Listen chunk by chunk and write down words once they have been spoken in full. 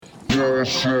World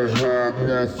so hot,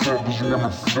 motherfuckers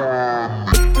wanna find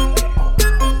me.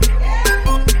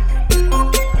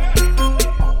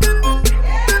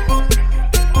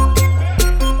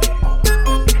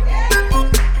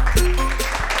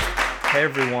 Hey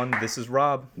everyone, this is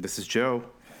Rob. This is Joe.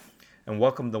 And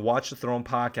welcome to Watch the Throne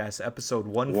Podcast, episode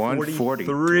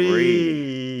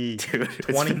 143. Dude,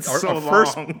 it's been so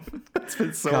long. It's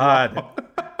been so long.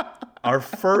 Our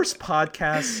first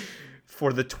podcast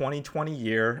for the 2020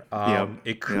 year.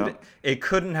 It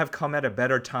couldn't have come at a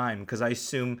better time because I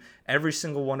assume every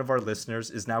single one of our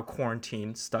listeners is now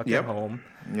quarantined, stuck at home.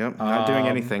 Yep, not doing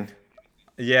anything.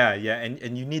 Yeah,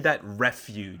 and you need that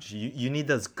refuge. You need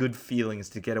those good feelings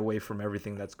to get away from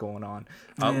everything that's going on.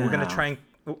 We're gonna try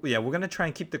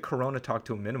and keep the Corona talk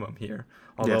to a minimum here.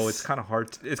 Although it's kind of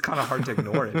hard. It's kind of hard to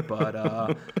ignore it.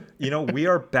 But we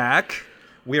are back.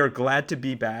 We are glad to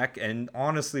be back. And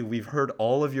honestly, we've heard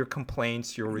all of your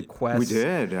complaints, your requests. We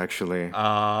did actually.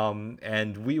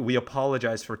 And we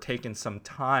apologize for taking some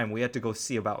time. We had to go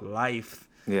see about life.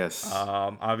 Yes.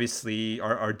 Obviously,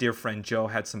 our dear friend Joe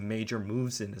had some major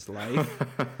moves in his life.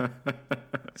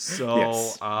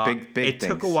 So big it things.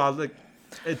 took a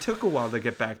while to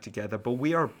get back together, but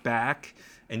we are back,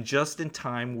 and just in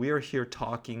time. We are here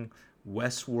talking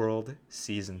Westworld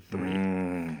season 3.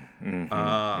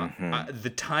 The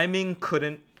timing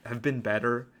couldn't have been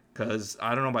better because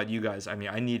I don't know about you guys. I mean,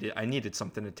 I needed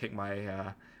something to take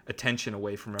my attention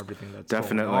away from everything that's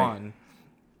going on.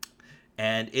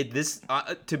 And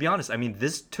to be honest, I mean,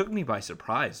 this took me by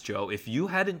surprise, Joe. If you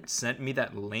hadn't sent me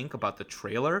that link about the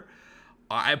trailer,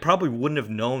 I probably wouldn't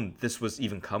have known this was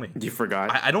even coming. You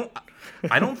forgot? I don't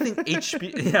think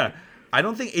HBO. Yeah, I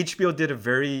don't think HBO did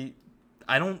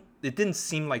It didn't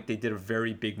seem like they did a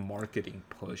very big marketing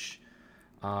push.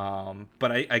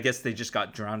 But I guess they just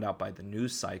got drowned out by the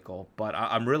news cycle. But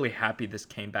I'm really happy this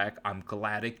came back. I'm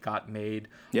glad it got made.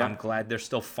 Yeah. I'm glad they're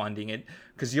still funding it.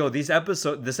 Because, this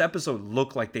episode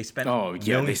looked like they spent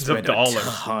millions of dollars. A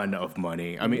ton of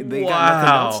money. I mean, they got nothing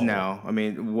else now. I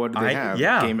mean, what do they have?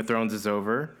 Yeah. Game of Thrones is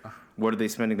over. What are they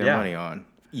spending their money on?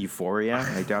 Euphoria?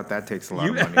 I doubt that takes a lot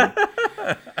of money.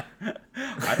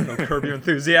 I don't know, Curb Your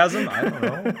Enthusiasm. I don't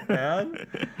know, man.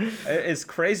 It's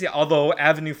crazy. Although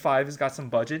Avenue 5 has got some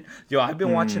budget. I've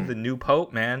been watching The New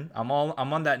Pope, man. I'm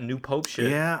on that New Pope shit.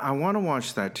 Yeah, I want to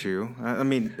watch that too. I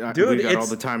mean, dude, we got all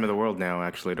the time in the world now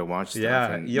actually to watch stuff.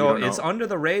 Yeah, and it's under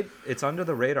the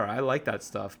radar. I like that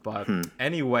stuff. But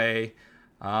anyway,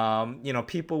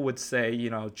 people would say,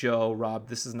 Joe, Rob,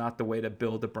 this is not the way to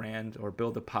build a brand or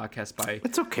build a podcast by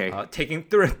it's okay taking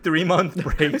 3-month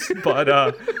breaks.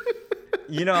 But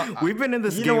we've been in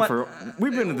this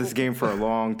game for a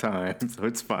long time, so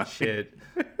it's fine. Shit,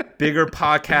 bigger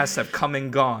podcasts have come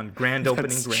and gone. Grand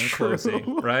opening, grand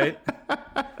closing, right?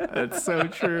 That's so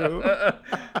true.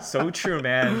 So true,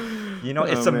 man.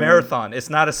 It's a marathon. It's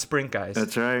not a sprint, guys.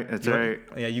 That's right. Right.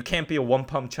 Yeah, you can't be a one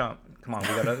pump chump. Come on, we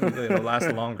gotta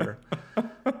last longer.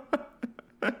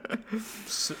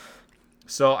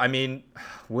 So I mean,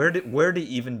 where to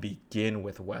even begin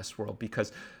with Westworld?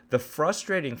 Because the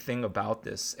frustrating thing about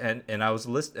this, and I was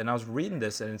reading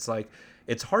this, and it's like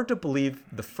it's hard to believe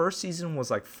the first season was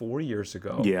like 4 years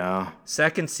ago. Yeah.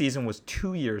 Second season was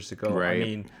 2 years ago. Right. I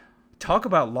mean, talk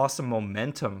about loss of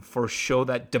momentum for a show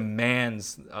that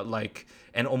demands like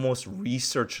an almost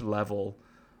research level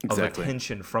of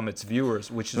attention from its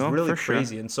viewers, which is really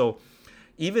crazy. Sure. And so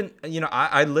even,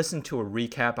 I listened to a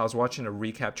recap. I was watching a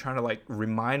recap trying to like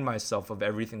remind myself of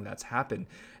everything that's happened.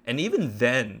 And even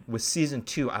then with season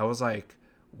 2, I was like,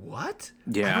 what?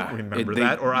 Yeah. I don't remember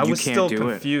that. Or I was still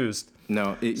confused.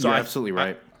 No, you're absolutely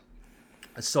right.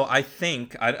 So I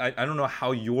think, I don't know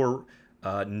how your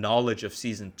knowledge of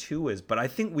season 2 is, but I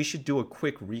think we should do a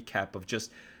quick recap of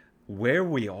just where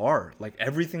we are, like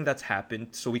everything that's happened,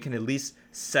 so we can at least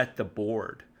set the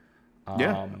board.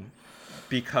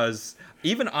 Because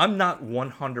even I'm not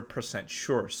 100%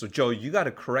 sure. So Joe, you got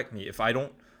to correct me if I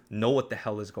don't know what the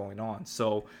hell is going on.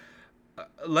 So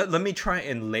let me try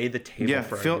and lay the table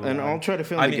for everyone. And I'll try to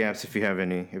fill in the gaps if you have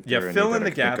any. Fill in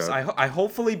the gaps. I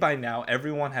hopefully by now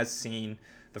everyone has seen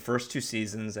the first 2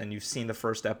 seasons and you've seen the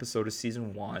first episode of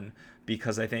season 1,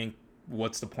 because I think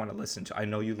what's the point of listening to? I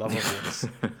know you love this.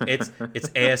 It's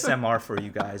ASMR for you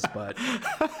guys, but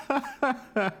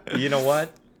you know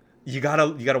what? You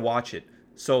gotta watch it.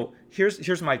 So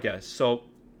here's my guess. So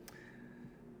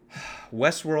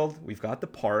Westworld, we've got the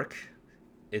park.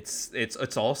 It's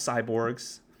all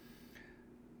cyborgs.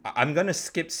 I'm gonna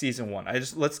skip season 1.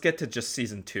 Let's get to just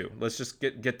season 2. Let's just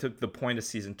get to the point of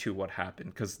season 2. What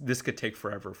happened? Because this could take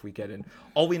forever if we get in.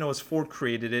 All we know is Ford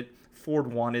created it. Ford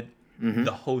wanted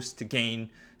the host to gain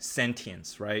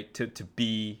sentience, right? To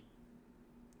be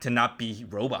to not be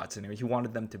robots anymore. He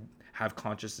wanted them to have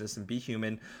consciousness and be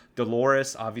human.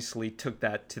 Dolores obviously took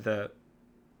that to the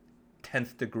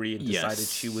 10th degree and decided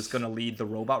she was going to lead the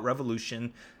robot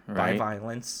revolution by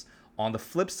violence. On the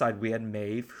flip side, we had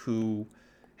Maeve, who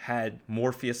had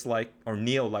Morpheus-like or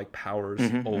Neo-like powers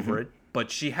over it, but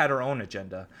she had her own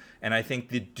agenda. And I think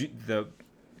the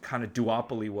kind of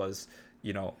duopoly was,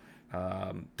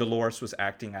 Dolores was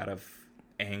acting out of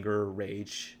anger,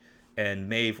 rage, and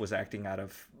Maeve was acting out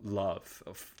of love,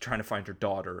 of trying to find her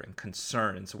daughter and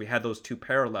concern. And so we had those two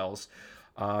parallels.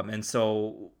 And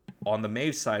so on the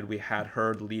Maeve side, we had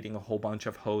her leading a whole bunch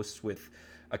of hosts with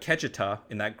Akecheta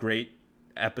in that great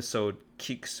episode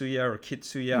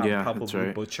Kitsuya, I'm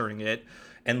probably butchering it,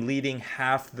 and leading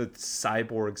half the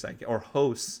cyborgs or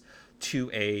hosts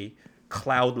to a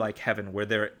cloud-like heaven where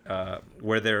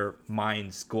their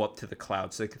minds go up to the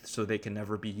cloud so they can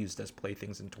never be used as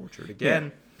playthings and tortured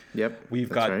again. We've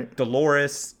got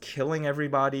Dolores killing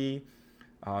everybody,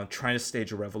 trying to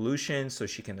stage a revolution so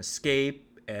she can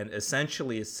escape, and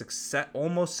essentially is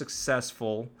almost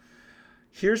successful.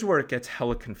 Here's where it gets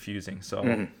hella confusing.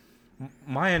 So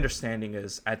my understanding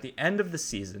is at the end of the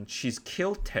season, she's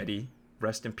killed Teddy,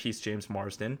 rest in peace, James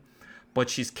Marsden, but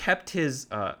she's kept his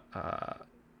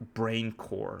brain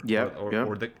core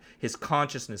or his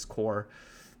consciousness core.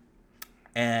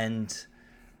 And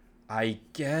I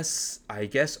guess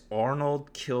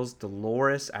Arnold kills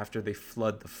Dolores after they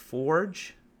flood the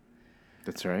forge.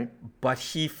 That's right. But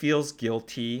he feels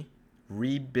guilty,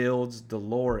 rebuilds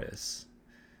Dolores,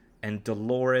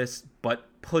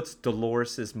 but puts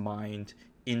Dolores's mind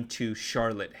into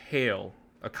Charlotte Hale,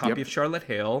 a copy of Charlotte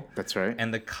Hale. That's right.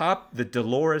 And the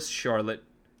Dolores Charlotte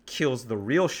kills the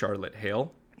real Charlotte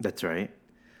Hale. That's right.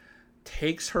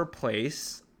 Takes her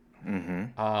place,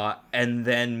 and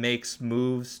then makes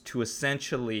moves to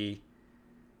essentially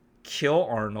kill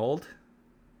Arnold,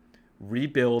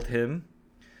 rebuild him,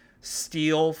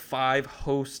 steal 5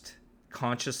 host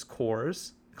consciousness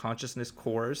cores,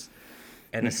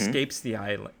 and escapes the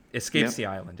island. The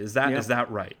island. Is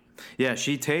that right? Yeah,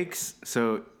 she takes,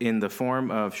 so in the form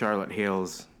of Charlotte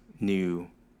Hale's new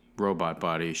robot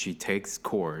body, she takes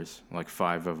cores, like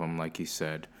 5 of them, like you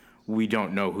said. We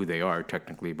don't know who they are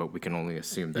technically, but we can only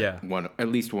assume that at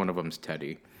least one of them's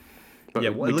Teddy. But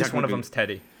at least one of them's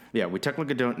Teddy. Yeah, we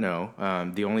technically don't know.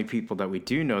 The only people that we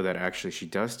do know that actually she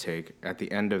does take at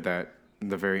the end of the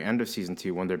very end of season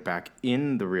 2, when they're back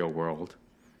in the real world,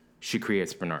 she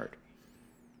creates Bernard.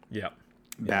 Yeah.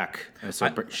 Back. So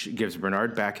she gives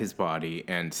Bernard back his body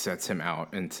and sets him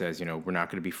out and says, we're not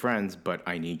going to be friends, but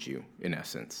I need you, in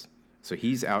essence. So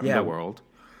he's out in the world.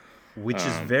 Which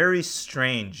is very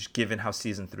strange given how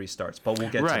season 3 starts, but we'll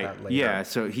get to that later. Yeah,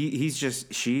 so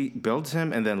she builds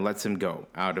him and then lets him go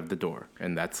out of the door,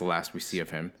 and that's the last we see of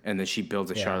him. And then she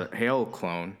builds a Charlotte Hale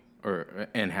clone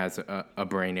and has a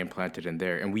brain implanted in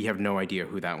there, and we have no idea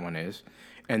who that one is.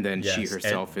 And then she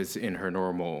herself is in her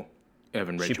normal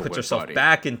Evan Rachel Wood body. She puts herself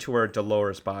back into her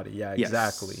Dolores body. Yeah,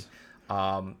 exactly.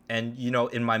 And,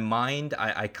 in my mind,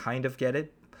 I kind of get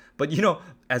it. But,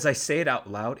 as I say it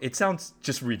out loud, it sounds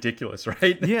just ridiculous,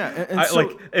 right? Yeah.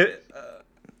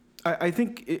 I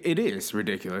think it is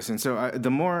ridiculous. And so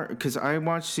because I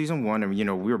watched season 1 and,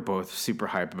 we were both super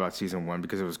hyped about season 1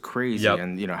 because it was crazy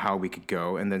and, how we could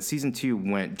go. And then season 2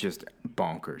 went just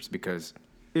bonkers because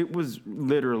it was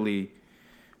literally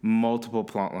multiple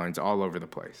plot lines all over the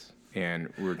place.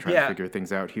 And we were trying to figure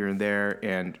things out here and there,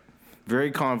 and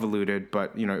very convoluted,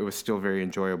 but, it was still very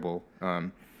enjoyable.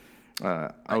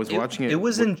 I was watching it. It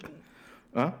was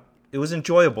It was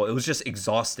enjoyable. It was just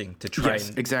exhausting to try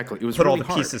and exactly. It was put really all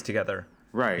the pieces together.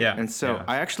 Right. Yeah. And so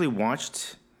I actually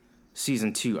watched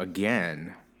season 2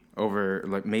 again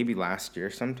over maybe last year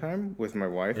sometime with my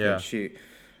wife. Yeah. And she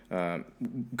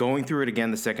going through it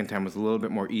again the second time was a little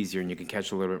bit more easier, and you can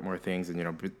catch a little bit more things.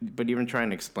 And but even trying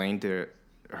to explain to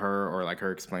her or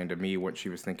her explain to me what she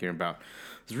was thinking about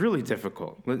was really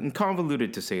difficult and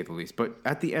convoluted, to say the least. But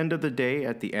at the end of the day,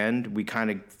 we kind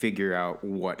of figure out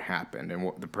what happened and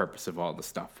what the purpose of all the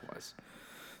stuff was.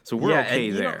 So we're okay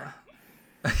there.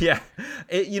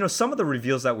 Some of the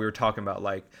reveals that we were talking about,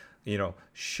 like,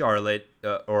 Charlotte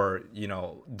or,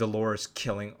 Dolores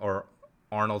killing, or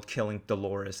Arnold killing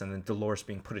Dolores, and then Dolores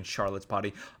being put in Charlotte's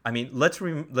body. I mean, let's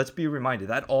be reminded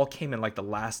that all came in the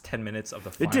last 10 minutes of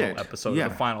the final episode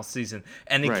of the final season,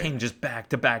 and it came just back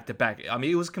to back to back. I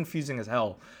mean, it was confusing as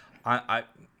hell.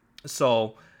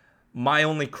 So my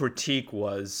only critique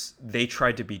was they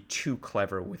tried to be too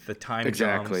clever with the time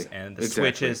jumps and the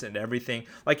switches and everything.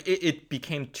 Like it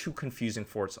became too confusing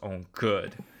for its own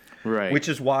good. Right. Which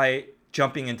is why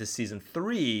jumping into season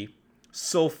 3,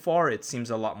 so far it seems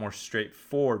a lot more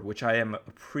straightforward, which I am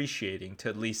appreciating. To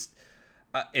at least,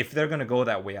 if they're gonna go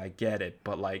that way, I get it.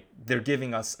 But like, they're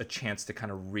giving us a chance to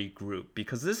kind of regroup,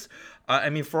 because this, I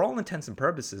mean, for all intents and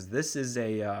purposes, this is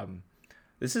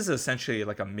essentially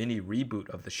like a mini reboot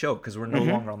of the show, because we're no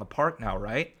longer on the park now,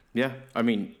 right? Yeah, I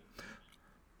mean,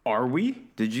 are we?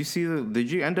 Did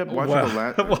you end up watching the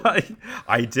last? Well,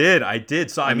 I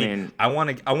did. So I mean, I want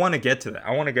to get to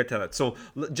that. So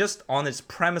just on its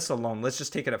premise alone, let's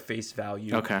just take it at face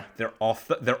value. Okay. They're off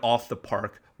the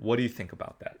park. What do you think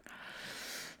about that?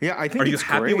 Yeah, I think. Are you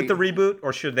happy with the reboot,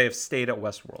 or should they have stayed at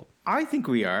Westworld? I think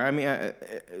we are. I mean,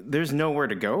 there's nowhere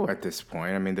to go at this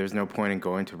point. I mean, there's no point in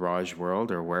going to Raj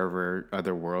World or wherever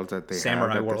other worlds that they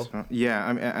Samurai have. World. Yeah,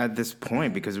 I mean, at this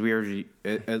point, because we already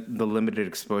the limited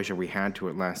exposure we had to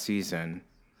it last season,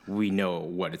 we know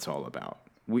what it's all about.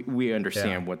 We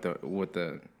understand what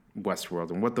the Westworld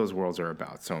and what those worlds are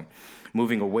about. So,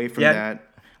 moving away from that,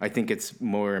 I think it's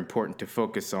more important to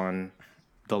focus on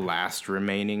the last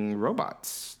remaining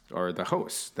robots, or the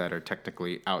hosts that are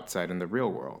technically outside in the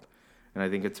real world. And I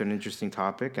think it's an interesting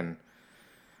topic. And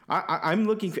I'm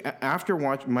looking, after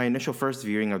my initial first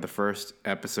viewing of the first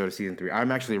episode of season 3,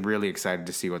 I'm actually really excited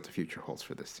to see what the future holds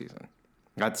for this season.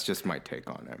 That's just my take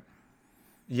on it.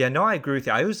 Yeah, no, I agree with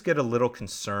you. I always get a little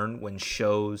concerned when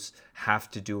shows have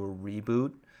to do a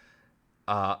reboot,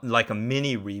 like a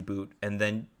mini reboot, and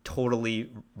then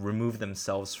totally remove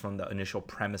themselves from the initial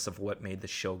premise of what made the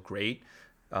show great.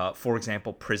 For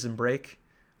example, Prison Break.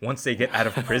 Once they get out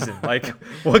of prison, like,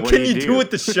 what can you do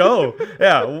with the show?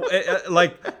 Yeah,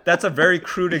 like, that's a very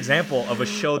crude example of a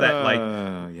show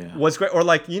that was great. Or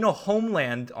like,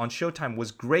 Homeland on Showtime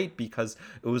was great because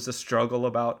it was a struggle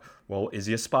about, well, is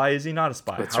he a spy? Is he not a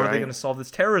spy? How are they going to solve this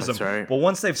terrorism? That's right. But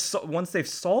once they've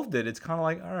solved it, it's kind of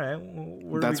like, all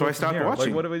right, that's why I stopped watching.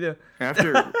 Like, what do we do?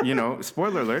 After,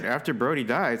 spoiler alert, after Brody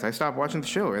dies, I stopped watching the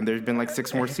show, and there's been like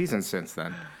 6 more seasons since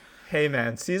then. Hey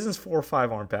man, seasons 4 or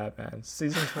 5 aren't bad, man.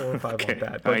 Seasons 4 or 5 aren't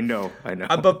bad. But, I know.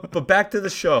 But back to the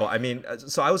show. I mean,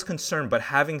 so I was concerned, but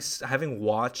having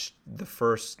watched the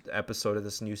first episode of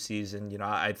this new season,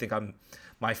 I think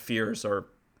my fears are,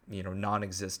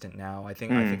 non-existent now. I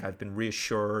think I've been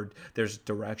reassured. There's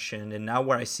direction, and now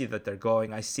where I see that they're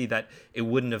going, I see that it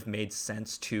wouldn't have made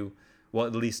sense to, well,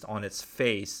 at least on its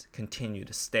face, continue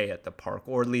to stay at the park,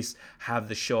 or at least have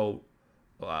the show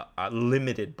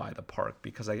limited by the park,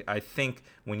 because I think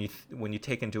when you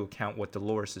take into account what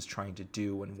Dolores is trying to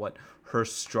do and what her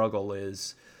struggle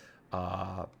is,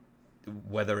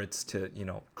 whether it's to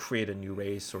create a new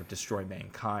race or destroy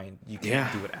mankind, you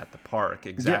can't do it at the park.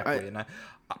 Exactly. And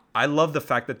I love the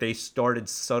fact that they started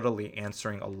subtly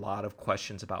answering a lot of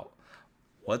questions about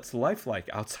what's life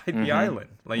like outside the island,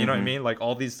 like, you know what I mean, like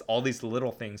all these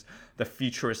little things, the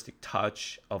futuristic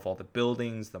touch of all the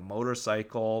buildings, the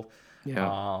motorcycle.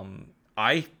 Yeah.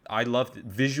 I loved it.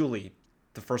 Visually,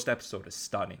 the first episode is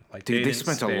stunning. Like, dude, they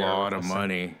spent a lot of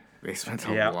money. They spent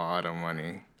a lot of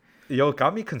money. Yo, it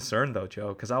got me concerned though, Joe,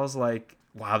 because I was like,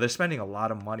 wow, they're spending a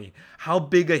lot of money. How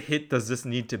big a hit does this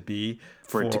need to be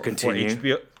for it to continue? For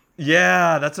HBO?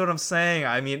 Yeah, that's what I'm saying.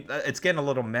 I mean, it's getting a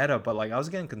little meta, but like, I was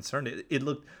getting concerned. It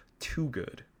looked too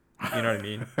good. You know what I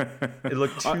mean? It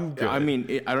looked too good. I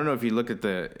mean, I don't know if you look at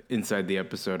the inside the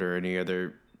episode or any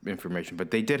other information,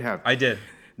 but they did have. I did.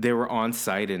 They were on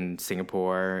site in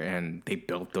Singapore, and they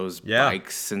built those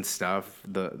bikes and stuff.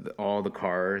 The all the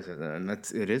cars, and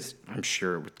I'm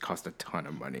sure it would cost a ton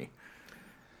of money.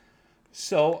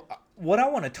 So, what I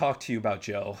want to talk to you about,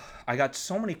 Joe, I got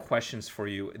so many questions for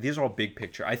you. These are all big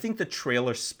picture. I think the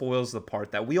trailer spoils the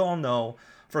part that we all know.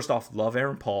 First off, love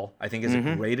Aaron Paul. I think is a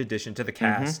great addition to the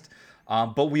cast.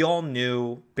 But we all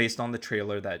knew, based on the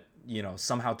trailer, that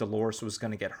somehow Dolores was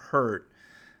going to get hurt.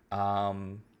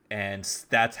 And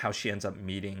that's how she ends up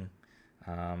meeting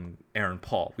Aaron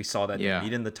Paul. We saw that they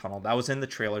meet in the tunnel. That was in the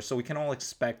trailer, so we can all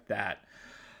expect that.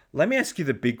 Let me ask you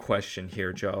the big question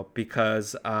here, Joe,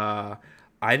 because I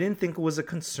didn't think it was a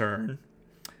concern.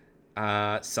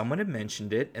 Someone had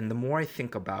mentioned it, and the more I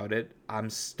think about it, I'm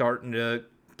starting to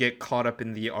get caught up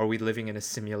in the "are we living in a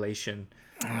simulation"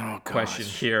 question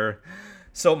here.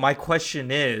 So my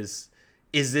question is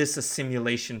this a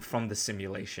simulation from the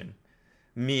simulation?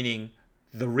 Meaning,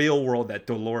 the real world that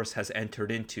Dolores has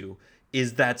entered into,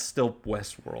 is that still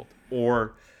Westworld?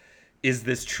 Or is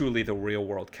this truly the real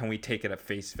world? Can we take it at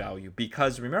face value?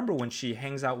 Because remember when she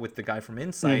hangs out with the guy from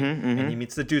Insight and he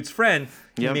meets the dude's friend,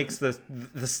 he makes the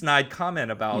snide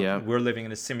comment about we're living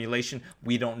in a simulation.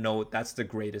 We don't know. That's the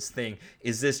greatest thing.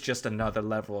 Is this just another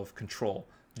level of control?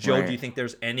 Joe, do you think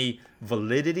there's any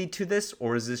validity to this?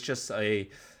 Or is this just a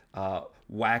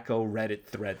wacko Reddit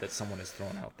thread that someone has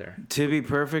thrown out there. To be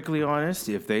perfectly honest,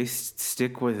 if they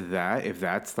stick with that, if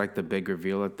that's like the big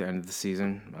reveal at the end of the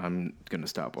season, I'm gonna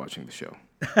stop watching the show.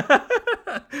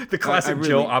 The classic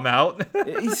Joe, I'm out.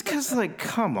 It's because, like,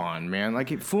 come on, man.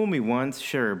 Like, it fooled me once,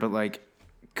 sure, but like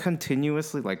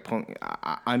continuously, like,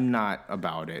 I'm not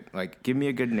about it. Like, give me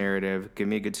a good narrative, give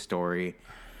me a good story.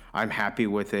 I'm happy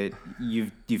with it.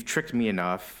 You've tricked me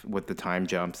enough with the time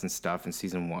jumps and stuff in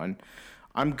season 1.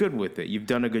 I'm good with it. You've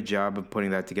done a good job of putting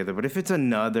that together. But if it's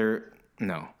another,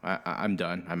 no, I'm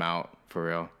done. I'm out for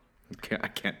real. I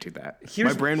can't do that.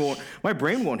 My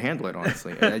brain won't handle it,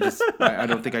 honestly. I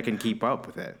don't think I can keep up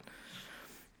with it.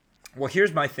 Well,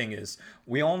 here's my thing is,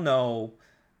 we all know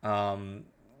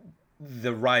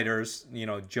the writers,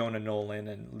 Jonah Nolan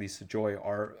and Lisa Joy,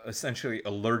 are essentially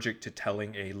allergic to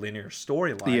telling a linear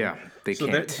storyline. Yeah, they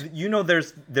can't.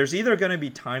 There's either going to be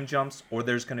time jumps or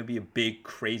there's going to be a big,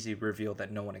 crazy reveal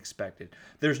that no one expected.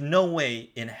 There's no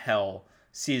way in hell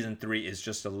season 3 is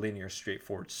just a linear,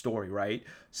 straightforward story, right?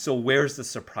 So where's the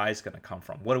surprise going to come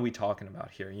from? What are we talking about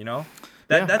here?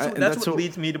 That's what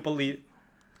leads me to believe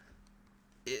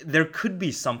there could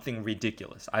be something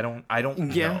ridiculous. I don't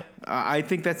know. I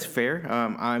think that's fair.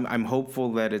 I'm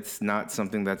hopeful that it's not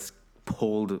something that's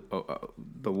pulled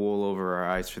the wool over our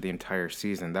eyes for the entire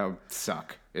season. That would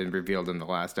suck. It revealed in the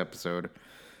last episode.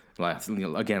 Like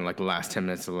the last 10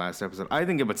 minutes of the last episode. I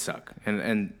think it would suck.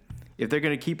 And if they're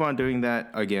going to keep on doing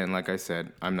that, again, like I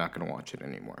said, I'm not going to watch it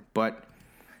anymore. But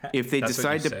if they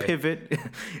decide to pivot,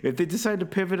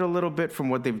 a little bit from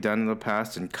what they've done in the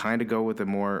past and kind of go with a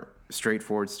more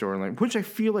straightforward storyline, which I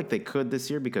feel like they could this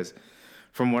year, because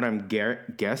from what I'm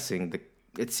guessing,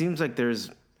 it seems like there's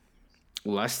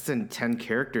less than 10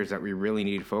 characters that we really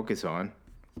need to focus on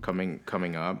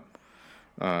coming up.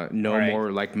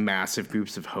 More like massive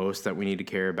groups of hosts that we need to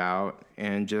care about,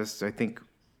 and just I think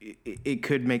it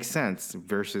could make sense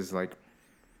versus like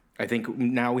I think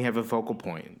now we have a focal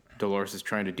point. Dolores is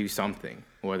trying to do something,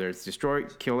 whether it's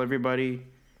kill everybody,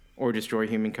 or destroy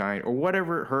humankind, or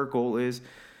whatever her goal is.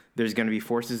 There's going to be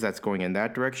forces that's going in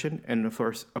that direction, and of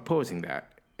course opposing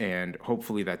that. And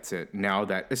hopefully that's it. Now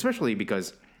that, especially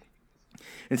because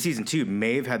in season 2,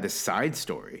 Maeve had this side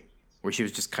story where she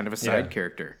was just kind of a side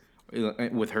character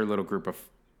with her little group of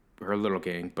her little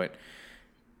gang. But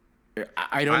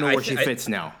I don't know where she fits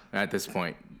now at this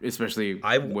point, especially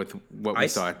with what we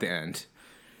saw at the end.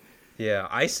 Yeah,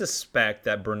 I suspect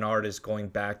that Bernard is going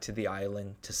back to the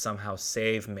island to somehow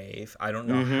save Maeve. I don't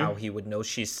know how he would know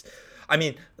she's... I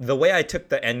mean, the way I took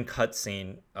the end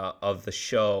cutscene of the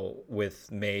show with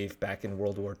Maeve back in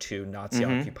World War II,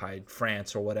 Nazi-occupied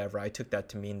France or whatever, I took that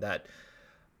to mean that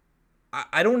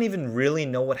I don't even really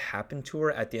know what happened to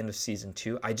her at the end of season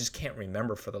 2. I just can't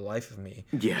remember for the life of me.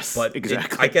 Yes, but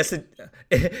exactly. I guess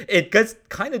it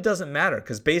kind of doesn't matter,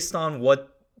 because based on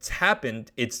what's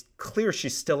happened, it's clear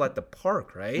she's still at the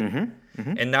park, right?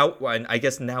 And now, I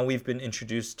guess now we've been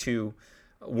introduced to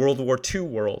World War II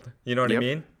world. You know what I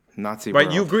mean? Nazi right,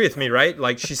 world. You agree with me, right?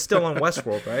 Like, she's still on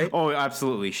Westworld, right? Oh,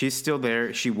 absolutely. She's still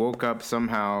there. She woke up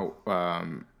somehow.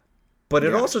 But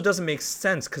it also doesn't make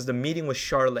sense, because the meeting with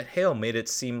Charlotte Hale made it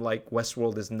seem like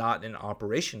Westworld is not in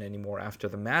operation anymore after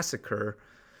the massacre.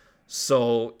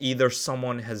 So either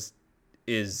someone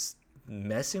is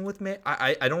messing with Maeve.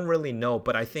 I don't really know,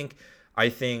 but I think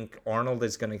Arnold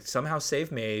is going to somehow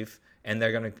save Maeve, and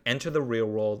they're going to enter the real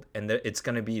world, and it's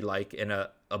going to be like in a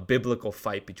biblical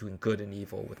fight between good and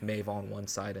evil, with Maeve on one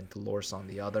side and Dolores on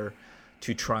the other,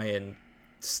 to try and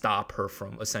stop her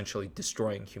from essentially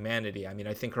destroying humanity. I mean,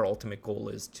 I think her ultimate goal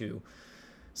is to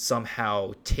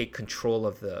somehow take control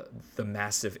of the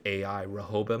massive AI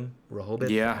Rehoboam.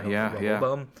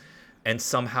 Rehoboam, and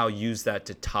somehow use that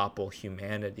to topple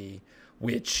humanity.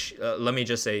 Which let me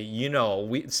just say,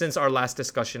 since our last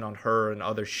discussion on her and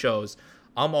other shows,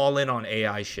 I'm all in on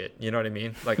AI shit. You know what I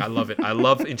mean? Like, I love it.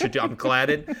 I'm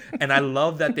glad and I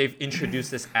love that they've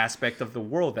introduced this aspect of the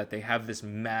world, that they have this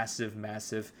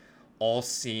massive,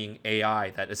 all-seeing AI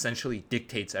that essentially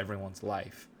dictates everyone's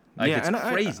life. Like, it's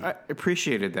crazy. I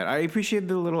appreciated that. I appreciated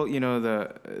the little,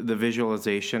 the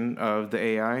visualization of the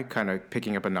AI kind of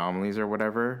picking up anomalies or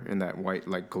whatever in that white,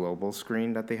 like, global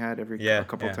screen that they had a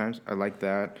couple of times. I like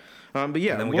that. But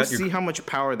yeah, we'll see how much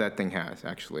power that thing has,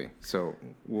 actually. So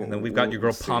and then we've got your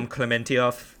girl Pom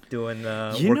Klementieff doing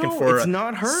working for. It's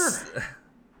not her.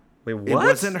 Wait, what? It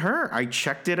wasn't her. I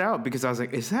checked it out because I was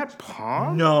like, "Is that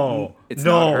Pom?" No, it's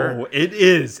not her. It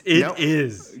is. It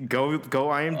is. Go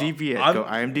IMDb it. Go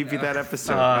IMDb that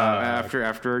episode after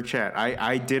our chat.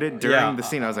 I did it during the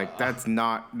scene. I was like, "That's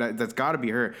got to be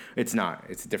her." It's not.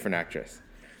 It's a different actress.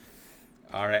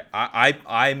 All right,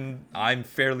 I'm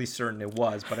fairly certain it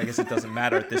was, but I guess it doesn't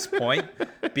matter at this point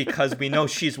because we know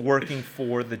she's working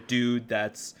for the dude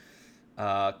that's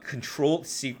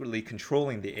secretly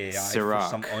controlling the AI Sirac. for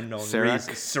some unknown Sirac?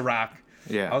 reason. Sirac.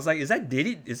 Yeah. I was like, is that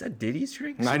Diddy? Is that Diddy's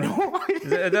drink? I know.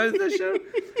 Is that show?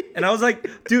 And I was like,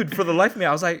 dude, for the life of me,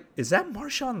 I was like, is that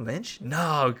Marshawn Lynch?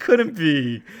 No, it couldn't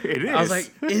be. It is. I was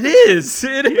like, it is.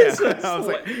 It is. I was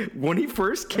like, when he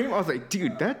first came, I was like,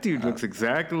 dude, that dude looks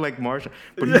exactly like Marshawn,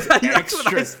 but he's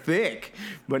extra thick.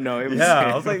 But no, it was.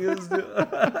 Yeah, I was like, it was,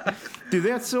 dude,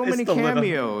 they had so many the living.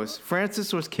 cameos.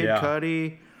 Francis was Kid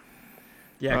Cudi.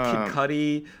 Yeah, Kid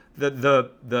Cudi.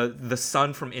 The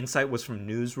son from Insight was from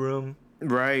Newsroom.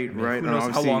 Right. Who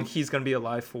knows how long he's gonna be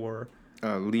alive for?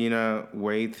 Lena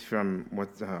Waithe from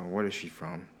what is she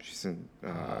from? She's in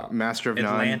Master of None.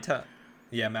 Atlanta.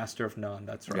 Yeah, Master of None.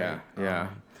 That's right. Yeah.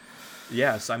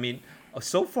 Yes, I mean,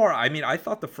 so far, I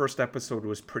thought the first episode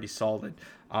was pretty solid.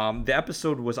 The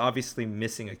episode was obviously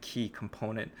missing a key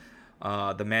component.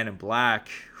 The Man in Black,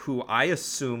 who I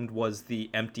assumed was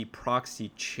the empty proxy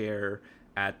chair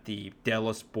at the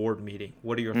Delos board meeting.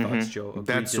 What are your thoughts, Joe? Agree,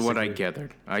 That's what I disagree?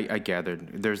 gathered. I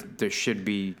gathered. He should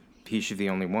be the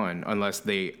only one, unless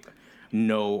they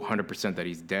know 100% that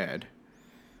he's dead.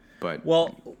 But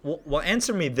well,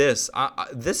 answer me this. I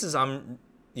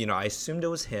assumed it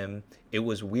was him. It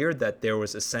was weird that there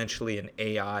was essentially an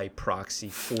AI proxy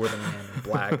for the Man in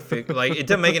Black. Like, it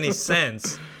didn't make any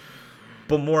sense.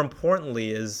 But more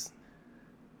importantly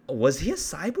was he a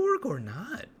cyborg or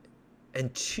not?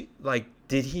 And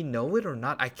did he know it or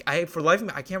not? I for life of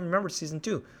me, I can't remember season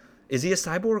 2. Is he a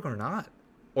cyborg or not?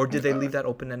 Or did they leave that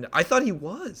open-ended? I thought he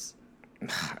was.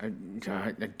 I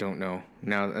don't know.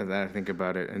 Now that I think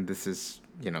about it, and this is,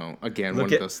 again, one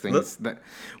of those things that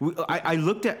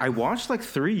I watched like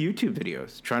 3 YouTube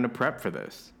videos trying to prep for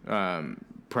this,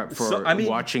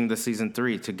 watching the season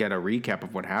 3 to get a recap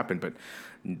of what happened, but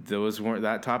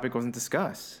that topic wasn't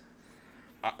discussed.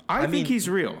 I think he's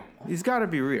real. He's got to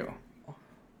be real.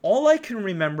 All I can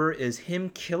remember is him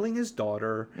killing his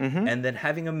daughter and then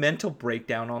having a mental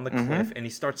breakdown on the cliff, and he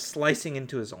starts slicing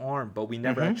into his arm, but we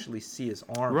never actually see his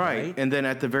arm, right? And then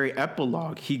at the very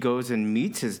epilogue, he goes and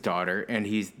meets his daughter, and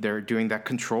they're doing that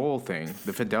control thing,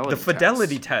 the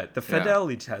fidelity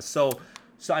test. So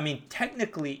I mean,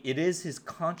 technically, it is his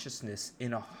consciousness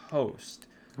in a host.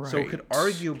 Right. So it could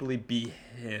arguably be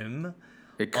him.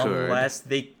 It could.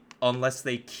 Unless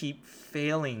they keep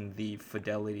failing the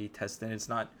fidelity test, then it's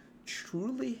not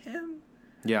truly him.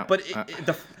 Yeah. But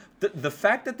the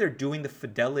fact that they're doing the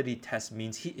fidelity test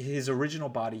means his original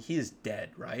body, he is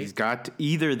dead, right? He's got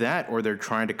either that or they're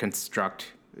trying to construct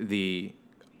it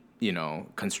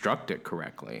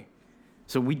correctly.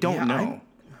 So we don't know.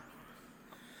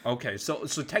 Okay, so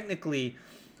technically,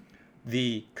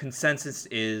 the consensus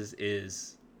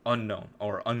is unknown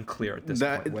or unclear at this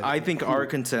point. I think our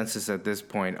consensus at this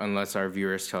point, unless our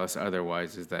viewers tell us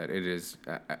otherwise, is that it is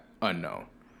unknown.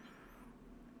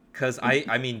 Because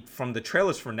I mean, from the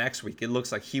trailers for next week, it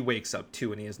looks like he wakes up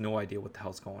too, and he has no idea what the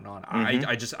hell's going on.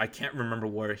 I can't remember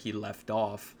where he left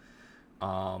off.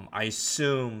 I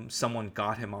assume someone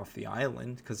got him off the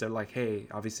island because they're like, hey,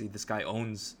 obviously this guy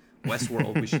owns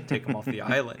Westworld. We should take him off the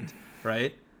island,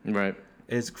 right? Right.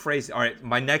 It's crazy. All right,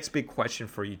 my next big question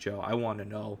for you, Joe. I want to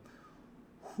know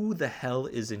who the hell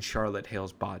is in Charlotte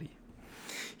Hale's body?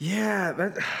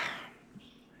 Yeah,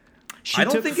 I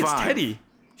don't think it's Teddy.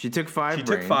 She took 5.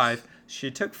 She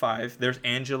took 5. There's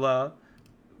Angela,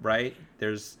 right?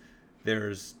 There's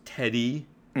Teddy.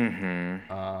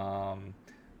 Mm-hmm.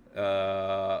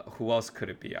 Who else could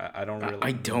it be? I don't really.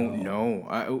 I don't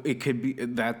know. It could be.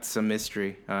 That's a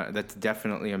mystery. That's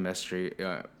definitely a mystery.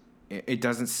 It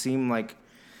doesn't seem like,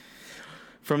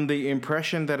 from the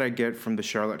impression that I get from the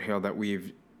Charlotte Hale that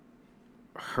we've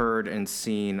heard and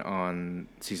seen on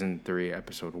season 3,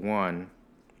 episode 1,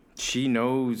 she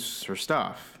knows her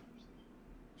stuff.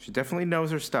 She definitely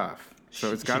knows her stuff.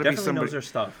 So it's got to be somebody. Knows her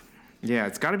stuff. Yeah,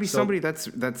 it's got to be somebody that's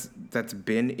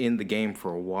been in the game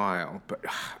for a while. But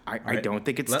I don't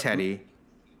think it's Teddy.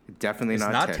 Definitely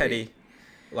not Teddy.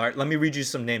 All right, let me read you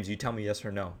some names. You tell me yes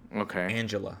or no. Okay.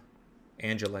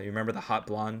 Angela, you remember the hot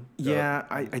blonde? Yeah,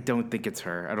 I don't think it's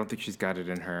her. I don't think she's got it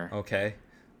in her. Okay.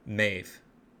 Maeve.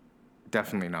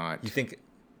 Definitely not. You think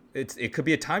it could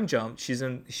be a time jump? She's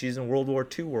in World War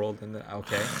II world, and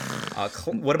okay.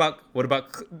 What about?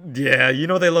 Yeah, you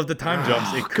know they love the time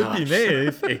jumps. It could be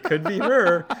Maeve. It could be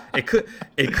her.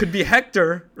 It could be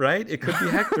Hector, right? It could be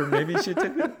Hector. Maybe she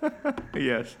took it.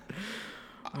 Yes.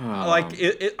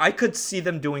 I could see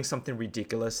them doing something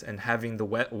ridiculous and having the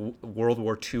World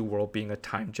War II world being a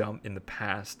time jump in the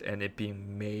past and it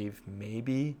being Maeve,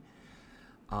 maybe.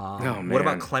 Man. What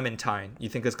about Clementine? You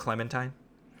think it's Clementine?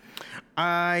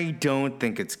 I don't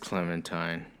think it's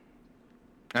Clementine.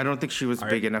 I don't think she was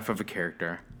big enough of a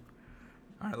character.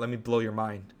 All right, let me blow your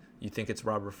mind. You think it's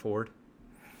Robert Ford?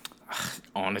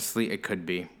 Honestly, it could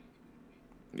be.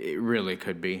 It really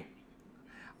could be.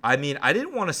 I mean, I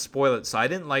didn't want to spoil it, so I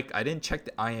didn't check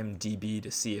the IMDb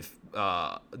to see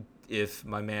if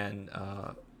my man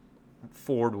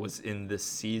Ford was in this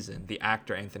season, the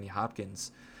actor Anthony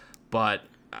Hopkins, but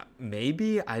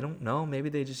maybe, I don't know. Maybe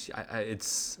they just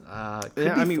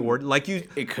could be Ford.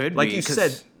 It could like be, you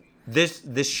said.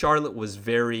 This Charlotte was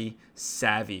very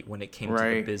savvy when it came to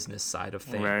the business side of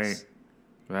things.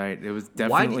 Right. It was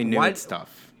definitely new at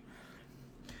stuff.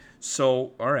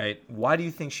 So, all right. Why do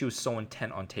you think she was so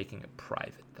intent on taking it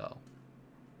private, though?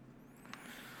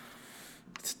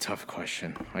 It's a tough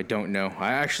question. I don't know.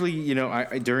 I actually,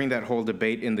 I during that whole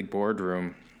debate in the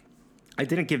boardroom, I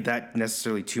didn't give that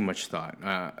necessarily too much thought.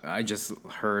 I just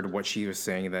heard what she was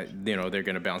saying, that, they're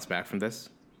going to bounce back from this.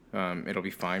 It'll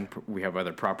be fine. We have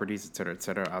other properties, et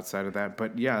cetera, outside of that.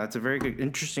 But yeah, that's a very good,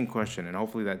 interesting question. And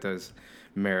hopefully that does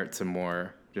merit some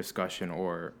more discussion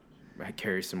or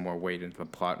carry some more weight into the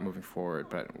plot moving forward.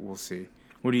 But we'll see.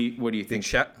 What do you think?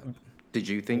 Did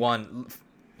you think?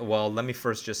 Well, let me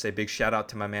first just say big shout out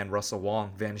to my man Russell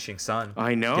Wong, Vanishing Son.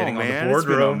 I know, getting man. On the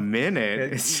boardroom.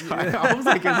 It's been a minute. I was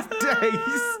like, it's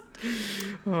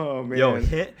days. Oh man. Yo,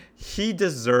 he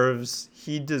deserves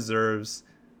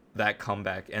that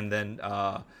comeback. And then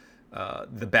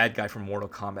the bad guy from Mortal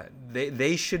Kombat.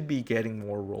 They should be getting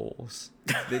more roles.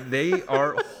 They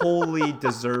are wholly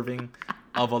deserving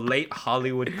of a late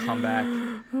Hollywood comeback,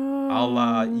 a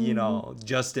la,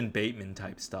 Justin Bateman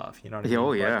type stuff. You know what I mean?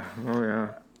 Oh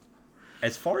yeah.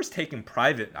 As far as taking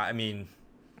private, I mean,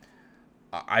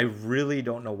 I really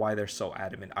don't know why they're so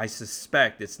adamant. I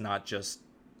suspect it's not just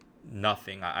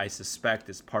nothing. I suspect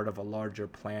it's part of a larger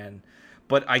plan.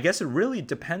 But I guess it really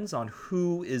depends on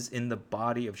who is in the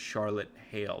body of Charlotte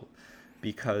Hale.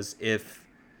 Because if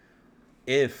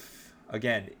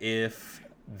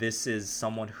this is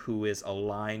someone who is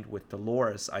aligned with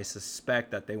Dolores, I suspect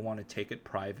that they want to take it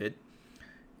private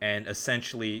and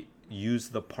essentially use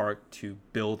the park to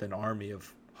build an army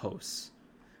of hosts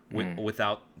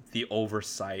without the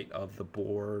oversight of the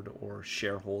board or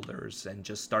shareholders, and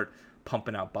just start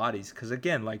pumping out bodies. Because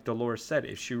again, like Dolores said,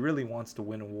 if she really wants to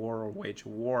win a war or wage a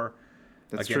war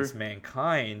against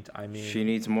mankind, I mean, she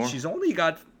needs more. She's only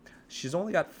got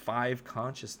 5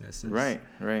 consciousnesses. Right.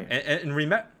 And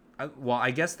remember, well,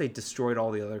 I guess they destroyed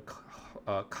all the other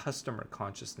customer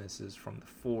consciousnesses from the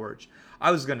Forge.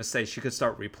 I was gonna say she could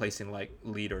start replacing like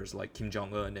leaders like Kim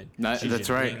Jong-un and Xi that's Jinping,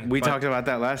 right. We talked about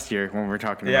that last year when we were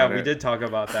talking about it. Yeah, we did talk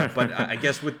about that. But I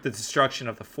guess with the destruction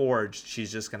of the Forge,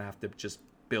 she's just gonna have to just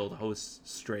build hosts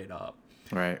straight up.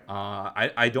 Right.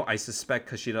 I suspect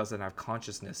because she doesn't have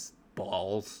consciousness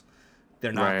balls,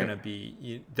 they're not gonna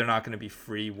be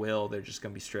free will. They're just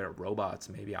gonna be straight up robots.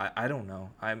 Maybe I don't know.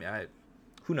 I mean,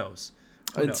 who knows?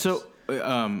 So,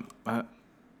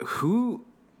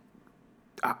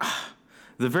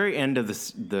 the very end of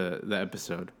the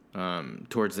episode,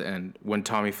 towards the end, when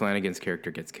Tommy Flanagan's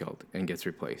character gets killed and gets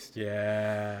replaced.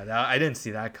 Yeah, I didn't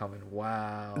see that coming.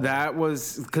 Wow. That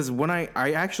was because when I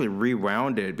actually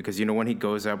rewound it, because when he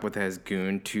goes up with his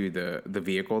goon to the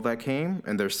vehicle that came,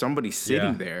 and there's somebody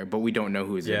sitting there, but we don't know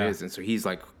who it is, and so he's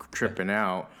like tripping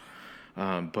out,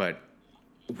 but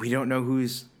we don't know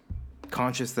who's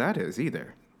conscious that is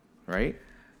either, right?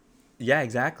 Yeah,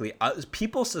 exactly.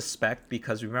 People suspect,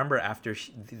 because remember after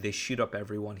they shoot up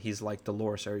everyone, he's like,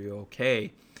 Dolores, are you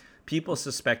okay? People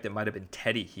suspect it might have been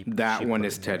Teddy. That one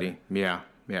is Teddy. Yeah.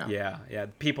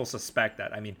 People suspect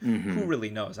that. I mean, who really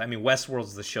knows? I mean,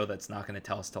 Westworld's the show that's not going to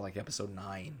tell us till like episode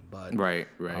 9. But right.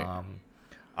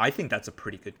 I think that's a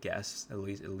pretty good guess, at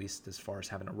least as far as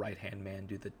having a right-hand man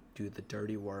do the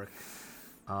dirty work.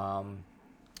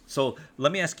 So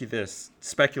let me ask you this: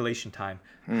 speculation time.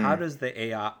 How does the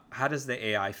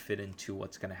AI fit into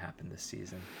what's going to happen this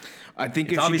season? I think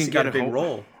it's if obviously she can got a big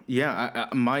role. Yeah,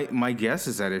 my guess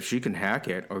is that if she can hack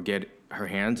it or get her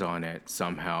hands on it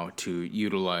somehow to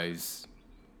utilize,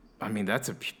 I mean, that's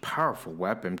a powerful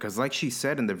weapon. Because like she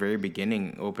said in the very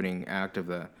beginning, opening act of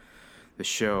the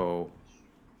show,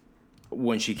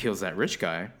 when she kills that rich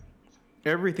guy,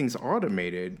 everything's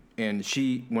automated, and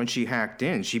when she hacked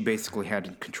in, she basically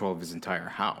had control of his entire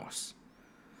house,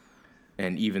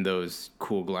 and even those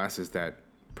cool glasses that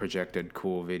projected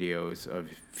cool videos of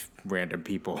random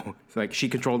people. Like, she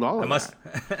controlled all of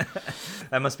that.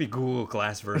 That must be Google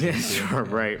Glass version. Sure,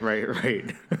 right.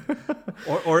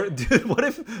 or dude, what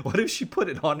if she put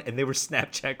it on and they were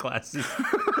Snapchat glasses?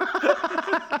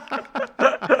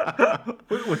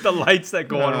 with the lights that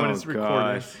go on when it's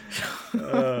recording.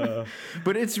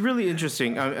 But it's really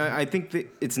interesting. I think that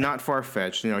it's not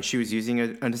far-fetched. You know, she was using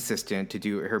an assistant to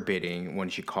do her bidding when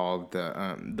she called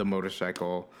the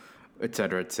motorcycle, et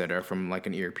cetera, from like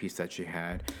an earpiece that she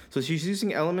had. So she's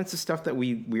using elements of stuff that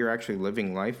we are actually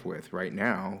living life with right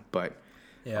now, but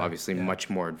obviously much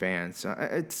more advanced.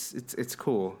 It's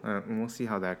cool. And we'll see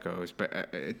how that goes. But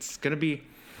it's gonna be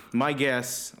my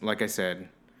guess. Like I said,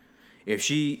 if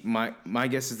my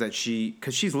guess is that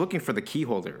because she's looking for the key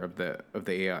holder of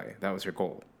the AI. That was her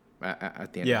goal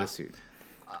at the end of the suit.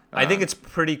 I think it's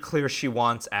pretty clear she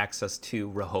wants access to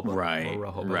Rehoboam.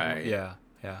 Right. Yeah.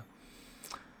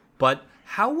 But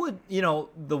how would,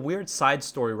 the weird side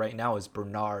story right now is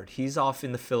Bernard. He's off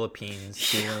in the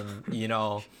Philippines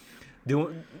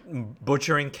doing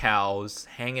butchering cows,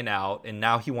 hanging out, and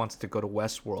now he wants to go to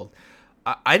Westworld.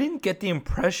 I didn't get the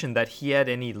impression that he had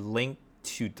any link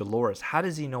to Dolores. How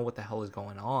does he know what the hell is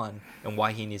going on and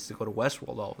why he needs to go to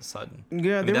Westworld all of a sudden?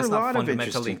 Yeah, there were a lot of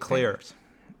interesting clear. Things.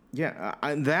 Yeah,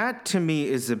 that to me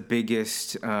is the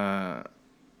biggest. That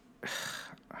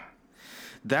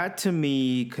to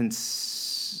me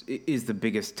is the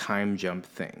biggest time jump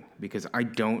thing because I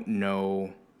don't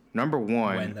know. Number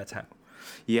one, when that's happening.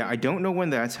 Yeah, I don't know when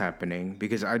that's happening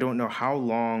because I don't know how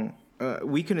long.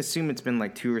 We can assume it's been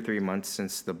like 2 or 3 months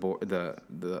since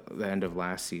the end of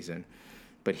last season,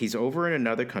 but he's over in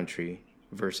another country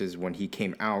versus when he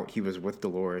came out, he was with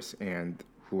Dolores and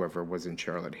whoever was in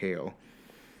Charlotte Hale.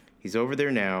 He's over there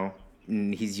now,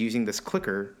 and he's using this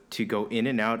clicker to go in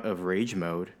and out of rage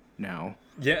mode now.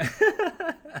 Yeah.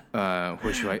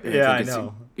 Which I think is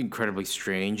incredibly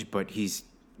strange, but he's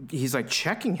like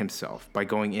checking himself by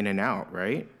going in and out,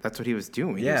 right? That's what he was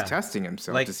doing. Yeah. He was testing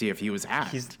himself to see if he was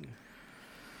hacked.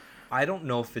 I don't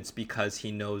know if it's because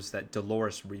he knows that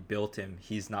Dolores rebuilt him.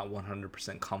 He's not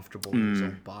 100% comfortable in his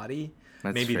own body.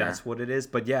 Maybe that's what it is.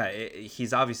 But yeah,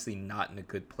 he's obviously not in a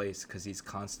good place because he's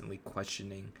constantly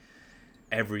questioning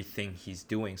everything he's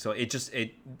doing. So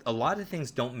a lot of things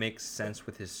don't make sense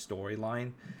with his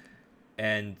storyline.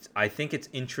 And I think it's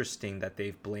interesting that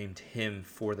they've blamed him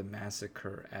for the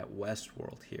massacre at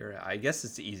Westworld here. I guess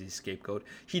it's the easy scapegoat.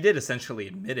 He did essentially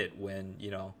admit it when,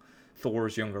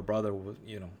 Thor's younger brother was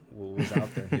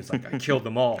out there. He was like, I killed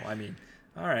them all. I mean,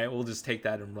 all right, we'll just take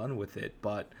that and run with it.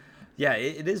 But yeah,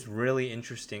 it is really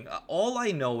interesting. All I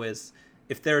know is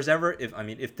if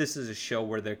this is a show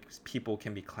where people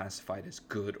can be classified as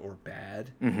good or bad,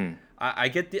 I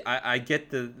get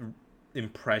the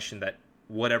impression that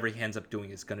whatever he ends up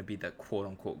doing is going to be the quote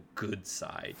unquote good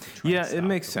side. Yeah, it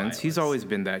makes sense. Violence. He's always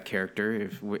been that character,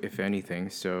 if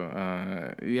anything.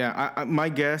 So my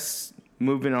guess.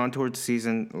 Moving on towards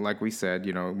season, like we said,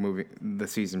 moving the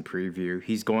season preview,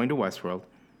 he's going to Westworld.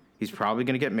 He's probably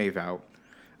going to get Maeve out.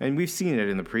 And we've seen it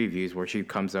in the previews where she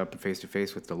comes up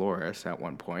face-to-face with Dolores at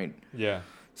one point. Yeah.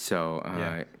 So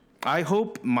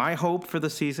my hope for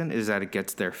the season is that it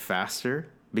gets there faster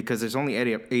because there's only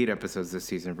 8 episodes this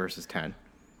season versus 10.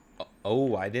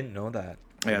 Oh, I didn't know that.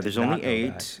 Yeah, there's only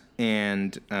 8.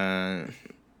 And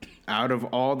out of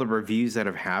all the reviews that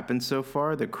have happened so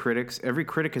far, every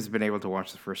critic has been able to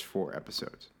watch the first 4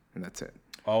 episodes, and that's it.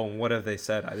 Oh, what have they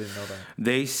said? I didn't know that.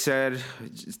 They said,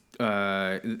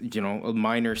 a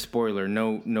minor spoiler,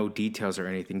 no details or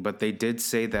anything, but they did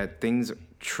say that things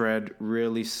tread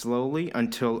really slowly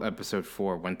until episode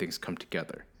 4 when things come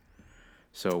together.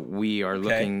 So we are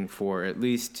looking for at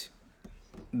least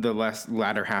the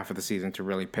latter half of the season to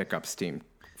really pick up steam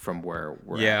from where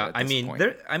we're at this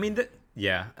point.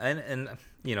 Yeah, and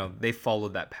they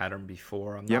followed that pattern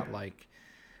before. I'm not like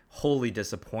wholly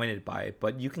disappointed by it,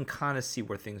 but you can kind of see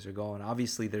where things are going.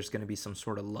 Obviously, there's going to be some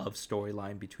sort of love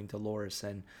storyline between Dolores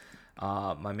and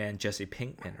my man Jesse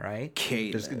Pinkman, right?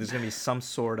 There's going to be some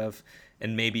sort of,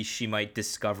 and maybe she might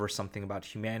discover something about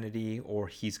humanity, or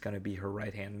he's going to be her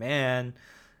right-hand man.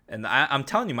 And I'm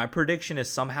telling you, my prediction is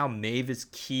somehow Maeve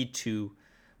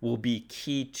will be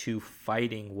key to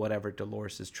fighting whatever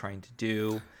Dolores is trying to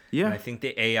do. Yeah, and I think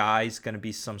the AI is going to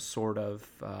be some sort of,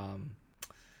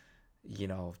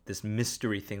 this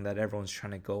mystery thing that everyone's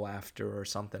trying to go after or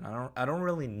something. I don't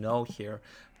really know here,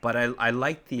 but I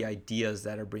like the ideas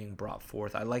that are being brought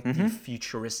forth. I like the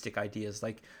futuristic ideas.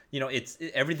 Like,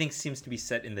 everything seems to be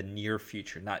set in the near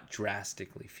future, not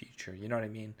drastically future. You know what I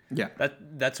mean? Yeah.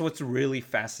 That's what's really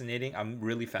fascinating. I'm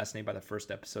really fascinated by the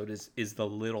first episode is the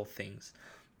little things,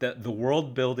 the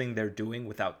world building they're doing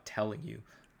without telling you.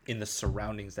 In the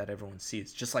surroundings that everyone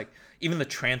sees, just like even the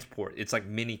transport, it's like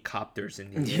mini copters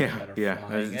in the air that are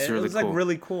flying. It's really cool. Like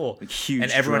really cool. Like huge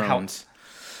and everyone drones.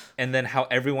 and then how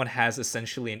everyone has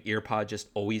essentially an ear pod just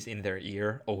always in their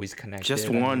ear, always connected. Just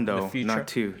one though, not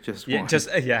two. Just one.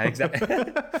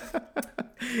 Exactly.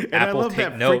 And I love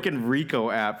that freaking Rico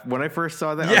app. When I first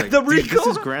saw that, I was like, the Rico. This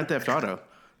is Grand Theft Auto.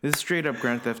 This is straight up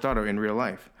Grand Theft Auto in real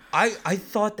life. I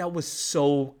thought that was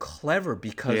so clever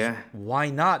because why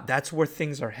not? That's where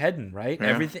things are heading, right?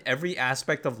 Yeah. Every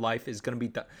aspect of life is gonna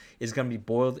be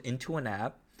boiled into an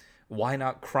app. Why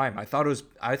not crime? I thought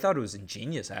it was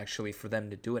ingenious actually for them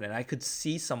to do it, and I could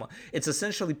see someone. It's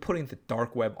essentially putting the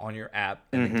dark web on your app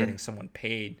and then getting someone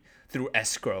paid through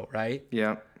escrow, right?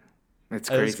 Yeah, it's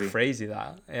crazy. It was crazy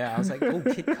that. Yeah, I was like, oh,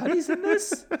 Kid Cudi's in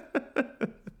this.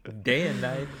 Day and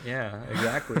night. Yeah,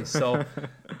 exactly. So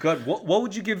good. What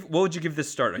would you give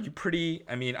this start? Are you pretty?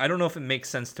 I mean, I don't know if it makes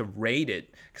sense to rate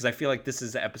it because I feel like this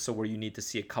is the episode where you need to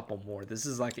see a couple more. This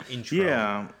is like an intro.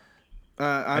 Yeah.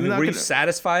 Were you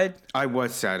satisfied? I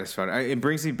was satisfied. It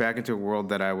brings me back into a world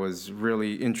that I was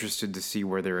really interested to see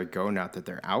where they would go now that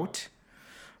they're out.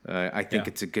 I think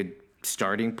it's a good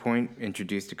starting point.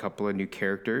 Introduced a couple of new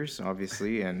characters,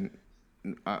 obviously, and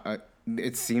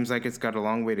it seems like it's got a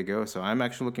long way to go. So I'm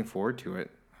actually looking forward to it.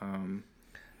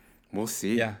 We'll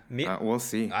see. Yeah, we'll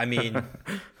see. I mean,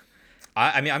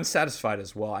 I'm satisfied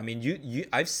as well. I mean,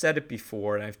 I've said it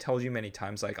before, and I've told you many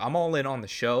times. Like, I'm all in on the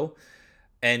show.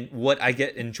 And what I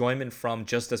get enjoyment from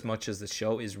just as much as the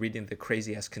show is reading the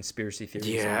crazy ass conspiracy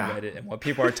theories on Reddit and what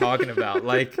people are talking about.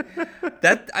 Like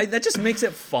that just makes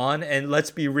it fun. And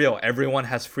let's be real, everyone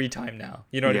has free time now.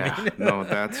 You know what I mean? No,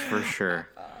 that's for sure.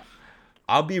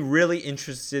 I'll be really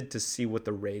interested to see what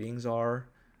the ratings are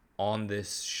on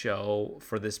this show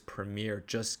for this premiere,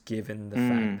 just given the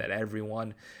fact that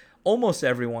almost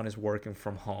everyone is working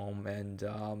from home and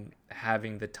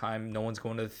having the time. No one's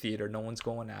going to the theater. No one's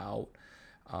going out.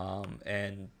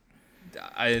 And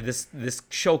this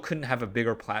show couldn't have a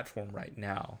bigger platform right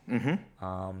now.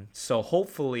 So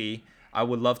hopefully, I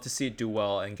would love to see it do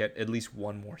well and get at least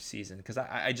one more season because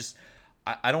I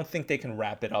don't think they can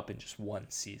wrap it up in just one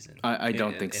season. I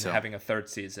don't think so. And having a third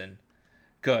season.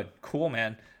 Good, cool,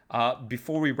 man.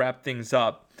 Before we wrap things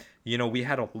up, we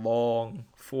had a long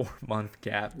 4-month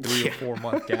gap, 3 or 4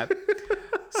 month gap.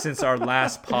 Since our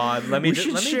last pod, let me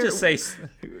just say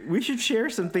we should share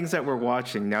some things that we're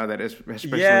watching now that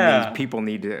especially means people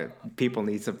need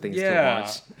some things to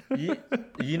watch.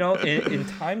 In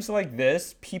times like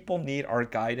this, people need our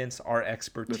guidance, our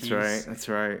expertise. That's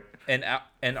right. And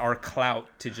our clout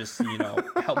to just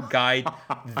help guide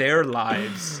their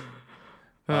lives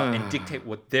and dictate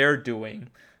what they're doing.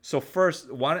 So first,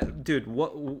 what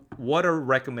are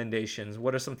recommendations?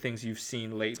 What are some things you've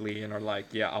seen lately and are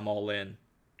like, yeah, I'm all in?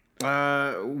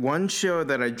 One show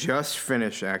that I just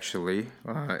finished, actually,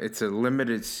 it's a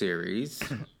limited series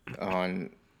on,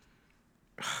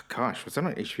 was that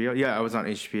on HBO? Yeah, I was on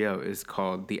HBO. It's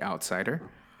called The Outsider.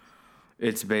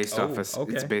 It's based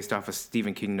off a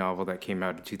Stephen King novel that came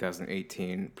out in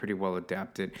 2018, pretty well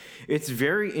adapted. It's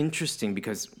very interesting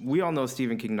because we all know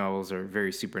Stephen King novels are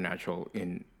very supernatural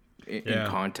in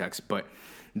context, but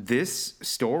this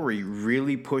story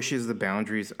really pushes the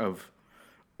boundaries of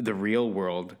the real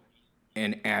world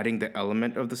and adding the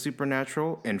element of the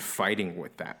supernatural and fighting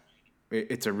with that.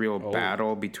 It's a real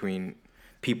battle between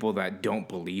people that don't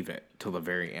believe it till the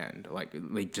very end. Like,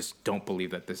 they just don't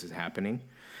believe that this is happening.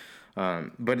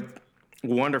 But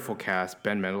wonderful cast.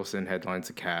 Ben Mendelsohn headlines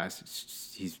the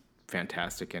cast. He's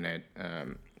fantastic in it.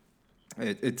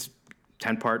 It's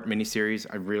 10-part miniseries.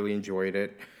 I really enjoyed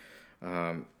it.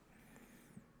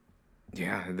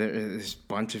 There's a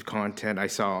bunch of content. I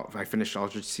finished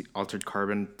Altered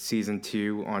Carbon season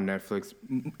 2 on Netflix.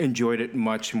 Enjoyed it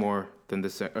much more than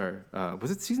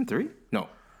was it season 3? No,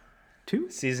 2.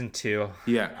 Season 2.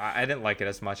 Yeah, I didn't like it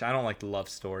as much. I don't like the love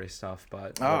story stuff,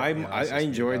 but I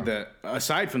enjoyed the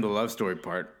aside from the love story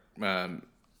part.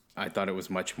 I thought it was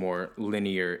much more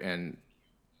linear and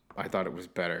I thought it was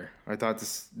better. I thought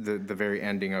the very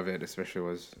ending of it, especially,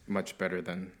 was much better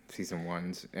than season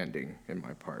 1's ending.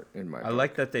 I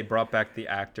like that they brought back the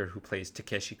actor who plays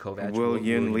Takeshi Kovacs.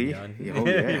 William Lee.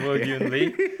 William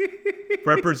Lee.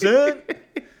 Represent.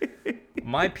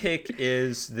 My pick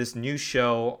is this new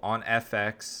show on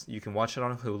FX. You can watch it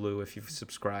on Hulu if you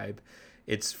subscribe.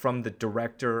 It's from the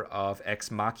director of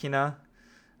Ex Machina.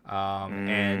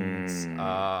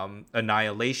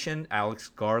 Annihilation, Alex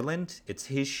Garland. It's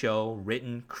his show,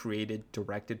 written, created,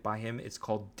 directed by him. It's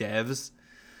called Devs.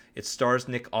 It stars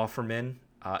Nick Offerman.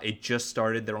 It just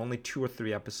started. They're only 2 or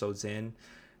 3 episodes in,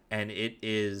 and it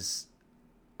is,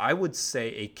 I would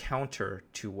say, a counter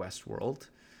to Westworld.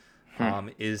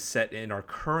 Is set in our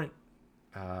current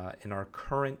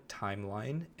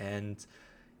timeline, and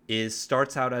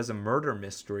starts out as a murder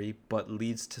mystery, but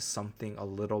leads to something a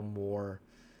little more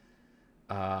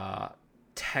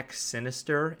tech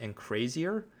sinister and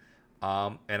crazier.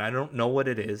 And I don't know what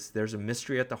it is. There's a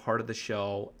mystery at the heart of the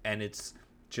show, and it's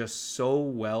just so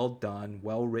well done,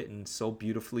 well written, so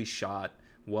beautifully shot,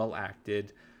 well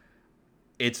acted.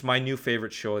 It's my new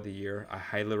favorite show of the year. I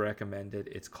highly recommend it.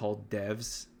 It's called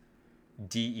Devs.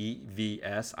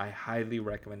 Devs. I highly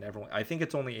recommend everyone. I think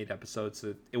it's only 8 episodes,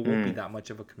 so it won't be that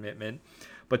much of a commitment.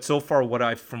 But so far,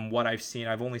 from what I've seen,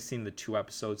 I've only seen the 2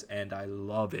 episodes, and I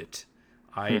love it.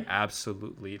 I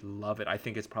absolutely love it. I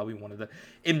think it's probably one of the.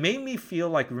 It made me feel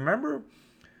like, remember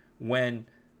when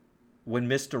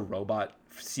Mr. Robot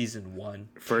season 1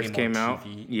 first came on out?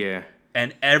 TV? Yeah.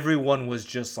 And everyone was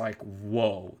just like,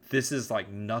 whoa, this is like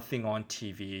nothing on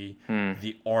TV.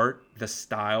 The art, the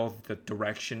style, the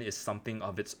direction is something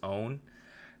of its own.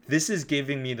 This is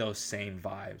giving me those same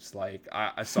vibes. Like,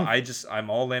 I'm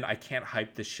all in. I can't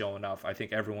hype this show enough. I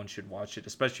think everyone should watch it,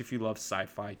 especially if you love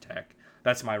sci-fi tech.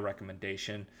 That's my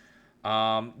recommendation.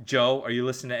 Joe, are you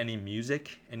listening to any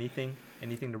music? Anything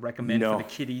to recommend for the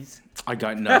kiddies? I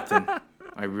got nothing.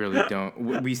 I really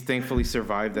don't. We thankfully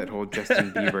survived that whole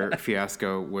Justin Bieber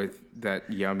fiasco with that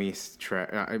Yummy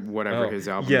track, whatever his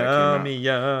album that came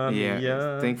out.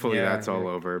 Yeah, thankfully that's all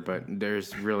over. But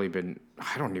there's really been,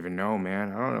 I don't even know,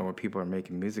 man. I don't know what people are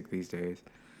making music these days.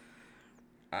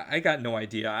 I got no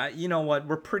idea. You know what?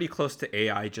 We're pretty close to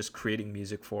AI just creating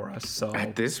music for us. So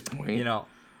at this point,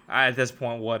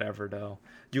 whatever though.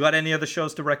 Do you got any other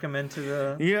shows to recommend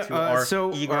to our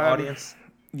eager audience?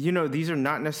 These are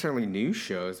not necessarily new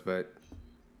shows, but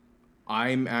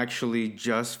I'm actually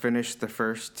just finished the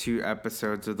first 2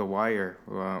 episodes of The Wire.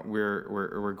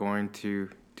 We're going to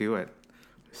do it.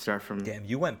 Start from. Damn,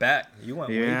 you went back. You went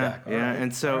way back. All right.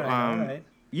 And so all right.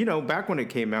 Back when it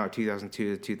came out,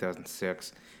 2002 to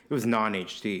 2006, it was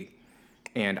non-HD,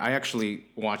 and I actually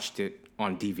watched it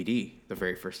on DVD the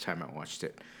very first time I watched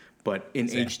it. But in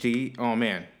HD, oh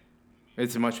man,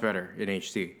 it's much better in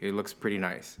HD. It looks pretty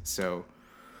nice. So.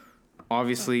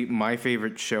 Obviously, my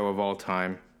favorite show of all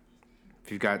time.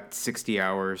 If you've got 60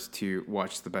 hours to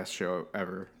watch the best show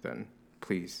ever, then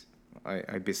please,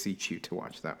 I beseech you to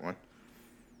watch that one.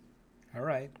 All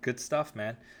right, good stuff,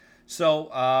 man. So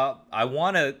I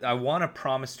wanna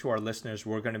promise to our listeners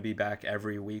we're gonna be back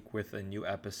every week with a new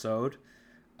episode.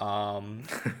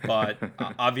 But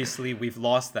obviously we've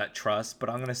lost that trust. But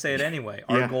I'm gonna say it anyway.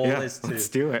 Our goal is to let's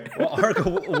do it. Well,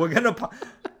 we're gonna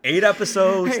 8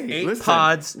 episodes, 8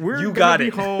 pods. You got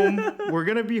it. We're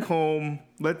gonna be home.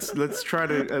 Let's try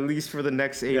to at least for the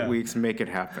next 8 weeks make it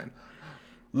happen.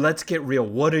 Let's get real.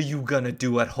 What are you gonna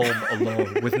do at home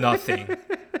alone with nothing?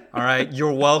 All right,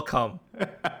 you're welcome.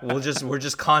 We're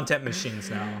just content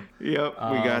machines now. Yep,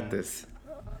 we got this.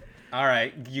 All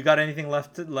right, you got anything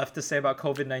left to say about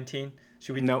COVID-19?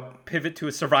 Should we pivot to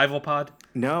a survival pod?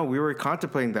 No, we were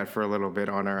contemplating that for a little bit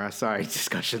on our side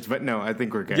discussions, but no, I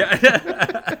think we're good.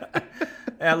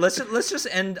 Yeah, let's just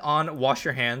end on wash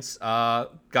your hands,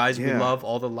 guys. We love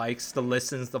all the likes, the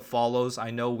listens, the follows. I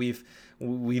know we've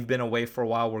been away for a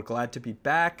while. We're glad to be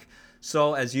back.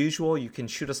 So as usual, you can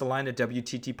shoot us a line at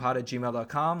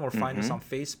wttpod@gmail.com or find us on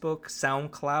Facebook,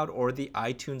 SoundCloud, or the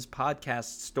iTunes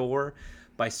podcast store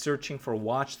by searching for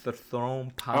Watch the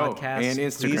Throne Podcast. And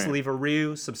Instagram. Please leave a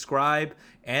review, subscribe,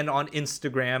 and on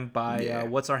Instagram by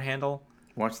what's our handle?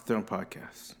 Watch the Throne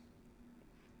Podcast.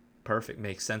 Perfect.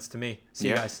 Makes sense to me. See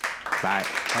you guys. Bye.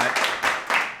 Bye.